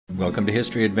Welcome to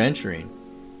History Adventuring.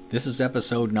 This is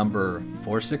episode number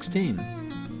 416.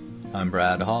 I'm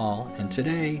Brad Hall, and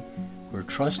today we're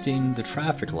trusting the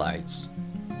traffic lights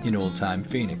in old-time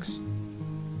Phoenix.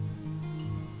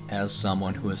 As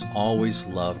someone who has always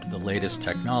loved the latest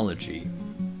technology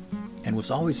and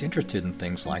was always interested in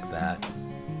things like that,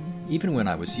 even when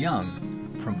I was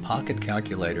young, from pocket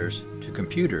calculators to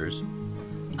computers,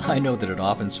 I know that it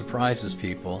often surprises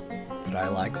people that I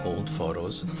like old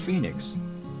photos of Phoenix.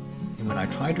 And when I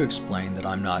try to explain that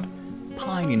I'm not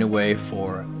pining away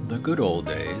for the good old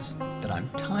days, that I'm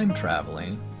time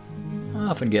traveling, I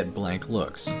often get blank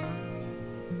looks.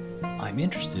 I'm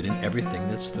interested in everything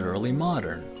that's thoroughly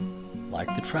modern, like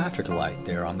the traffic light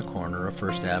there on the corner of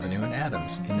First Avenue and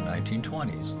Adams in the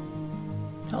 1920s.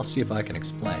 I'll see if I can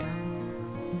explain.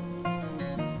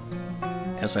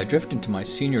 As I drift into my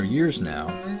senior years now,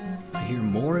 I hear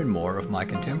more and more of my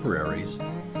contemporaries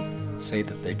say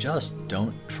that they just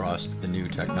don't trust the new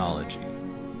technology.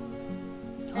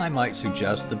 I might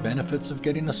suggest the benefits of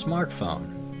getting a smartphone,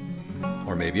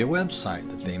 or maybe a website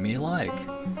that they may like.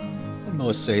 And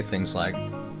most say things like,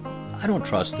 I don't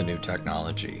trust the new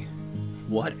technology.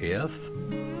 What if?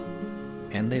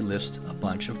 And they list a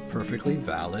bunch of perfectly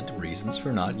valid reasons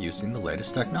for not using the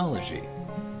latest technology.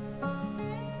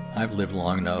 I've lived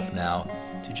long enough now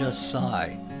to just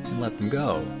sigh and let them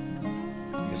go,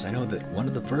 because I know that one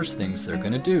of the first things they're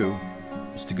going to do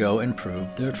is to go and prove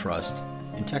their trust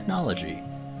in technology.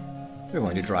 They're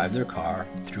going to drive their car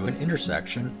through an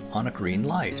intersection on a green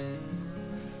light.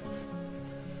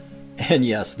 And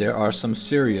yes, there are some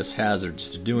serious hazards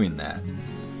to doing that.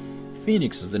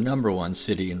 Phoenix is the #1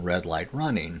 city in red light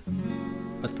running,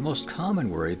 but the most common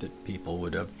worry that people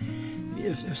would have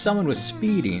if someone was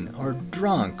speeding or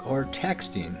drunk or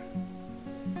texting.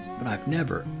 But I've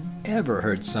never, ever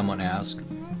heard someone ask,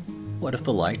 what if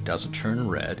the light doesn't turn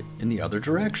red in the other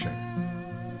direction?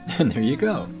 And there you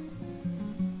go.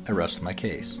 I rest my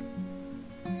case.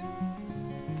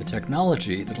 The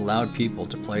technology that allowed people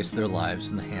to place their lives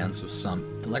in the hands of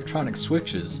some electronic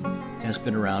switches has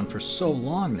been around for so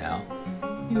long now,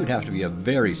 you would have to be a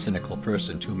very cynical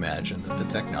person to imagine that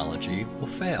the technology will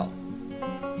fail.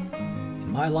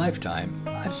 In my lifetime,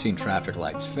 I've seen traffic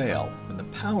lights fail when the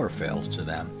power fails to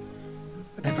them,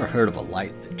 but never heard of a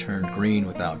light that turned green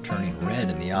without turning red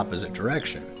in the opposite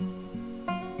direction.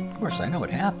 Of course, I know it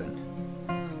happened.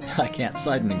 I can't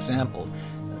cite an example.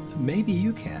 Maybe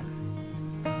you can.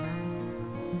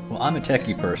 Well, I'm a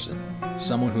techie person,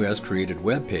 someone who has created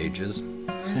web pages,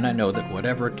 and I know that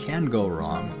whatever can go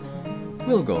wrong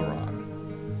will go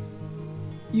wrong.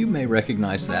 You may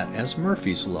recognize that as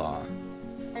Murphy's Law,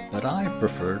 but I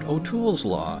preferred O'Toole's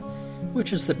Law,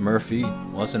 which is that Murphy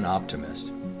was an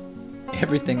optimist.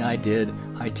 Everything I did,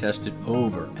 I tested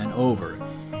over and over,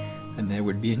 and there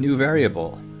would be a new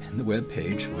variable, and the web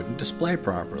page wouldn't display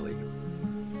properly.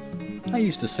 I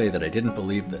used to say that I didn't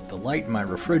believe that the light in my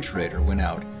refrigerator went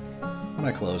out when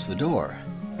I closed the door.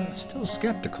 I'm still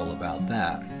skeptical about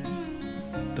that.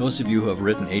 Those of you who have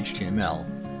written HTML,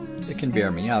 they can bear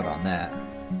me out on that.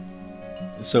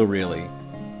 So really,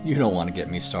 you don't want to get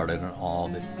me started on all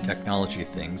the technology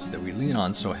things that we lean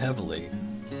on so heavily,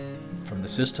 from the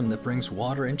system that brings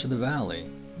water into the valley,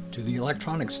 to the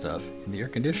electronic stuff in the air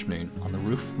conditioning on the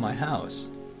roof of my house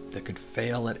that could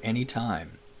fail at any time.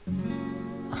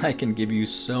 I can give you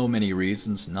so many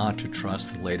reasons not to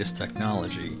trust the latest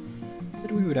technology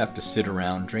that we would have to sit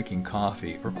around drinking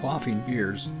coffee or quaffing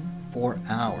beers for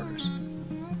hours.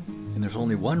 And there's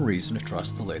only one reason to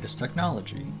trust the latest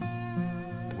technology.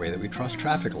 The way that we trust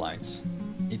traffic lights.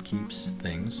 It keeps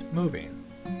things moving.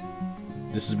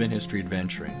 This has been History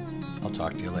Adventuring. I'll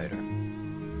talk to you later.